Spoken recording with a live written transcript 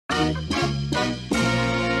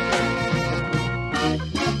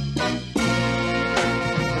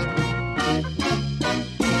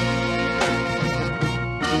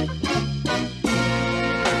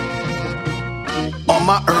On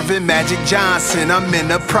my Earvin Magic Johnson, I'm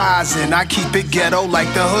enterprising. I keep it ghetto like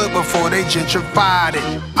the hood before they gentrified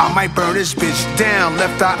it. I might burn this bitch down,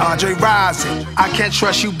 left eye Andre rising. I can't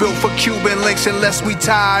trust you built for Cuban links unless we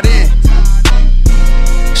tied in.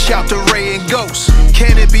 Shout to Ray and Ghost.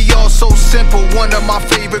 Can it be all so simple? One of my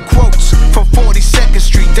favorite quotes from 42nd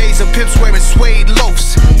Street. Days of pimps wearing suede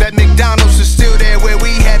loafs. That McDonald's is still there where we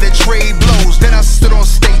had to trade blows. Then I stood on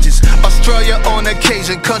stages, Australia on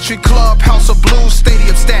occasion, country club, house of blues,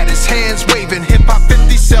 stadium status, hands waving, hip hop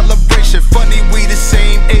 50 celebration. Funny we the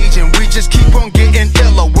same age and we just keep on getting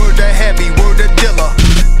iller. Word to heavy, word to dilla.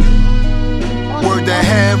 Word to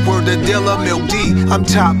have, word to dealer, Milk D. I'm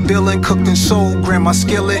top billing, cooked in soul, grab my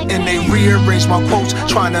skillet and they rearrange my quotes,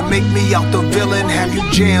 trying to make me out the villain. Have you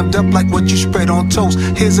jammed up like what you spread on toast?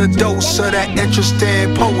 Here's a dose of that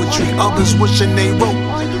interesting poetry, others wishing they wrote.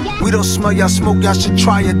 We don't smell y'all smoke, y'all should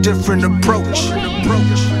try a different approach.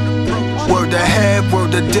 Word to have,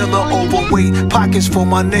 word to dealer, overweight, pockets for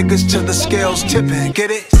my niggas till the scales tipping, get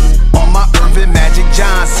it? On my Earvin Magic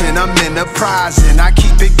Johnson, I'm enterprising. I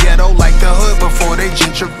keep it ghetto like the hood before they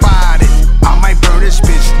gentrified it. I might burn this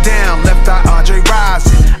bitch down, left eye Andre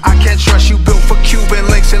rising. I can't trust you built for Cuban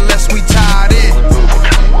links unless we tied in.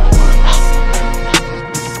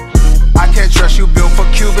 I can't trust you built for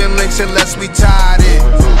Cuban links unless we tied in.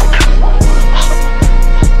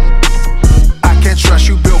 I can't trust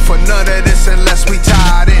you built for none of this unless we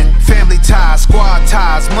tied in. Family ties, squad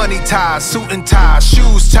ties, money ties, suit and ties,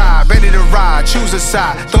 shoes tied, ready to ride, choose a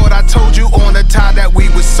side. Thought I told you on the tie that we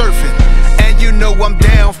was surfing. And you know I'm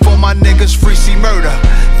down for my niggas free C murder.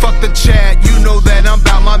 Fuck the chat, you know that I'm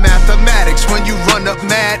about my mathematics. When you run up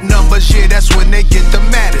mad numbers, yeah, that's when they get the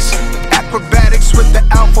maddest. Acrobatics with the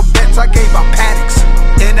alphabets, I gave out paddocks.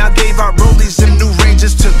 And I gave out rollies and new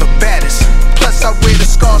ranges to the baddest. Plus I wear the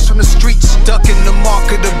scars from the streets, ducking the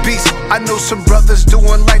mark of the beast. I know some brothers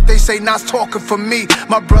doing like they say, not talking for me.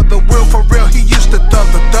 My brother Will, for real, he used to thug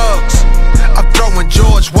the thugs. I'm throwing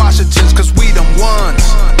George Washingtons cause we them ones.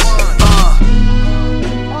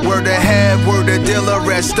 Word to have, word to dealer,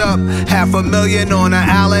 rest up. $500,000 on an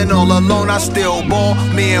island, all alone I still ball.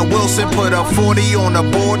 Me and Wilson put a 40 on the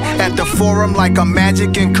board at the forum like a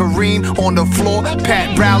Magic and Kareem on the floor.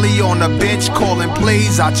 Pat Rowley on the bench calling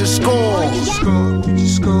plays, I just score.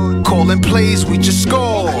 Calling plays, we just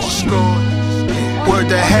score. Word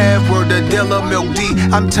to have, word to dealer, Milk D.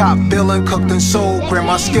 I'm top billing, cooked in soul, grab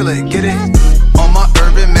my skillet, get it? On my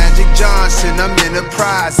Earvin Magic Johnson, I'm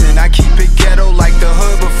enterprising. I keep it ghetto like the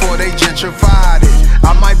hood before they gentrified it.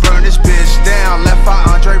 I might burn this bitch down, left eye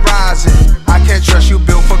Andre rising. I can't trust you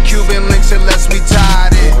built for Cuban links unless we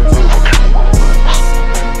tied it.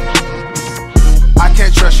 I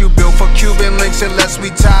can't trust you built for Cuban links unless we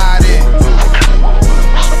tied it.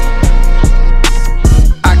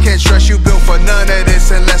 I can't trust you built for none of this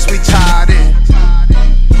unless we tied it.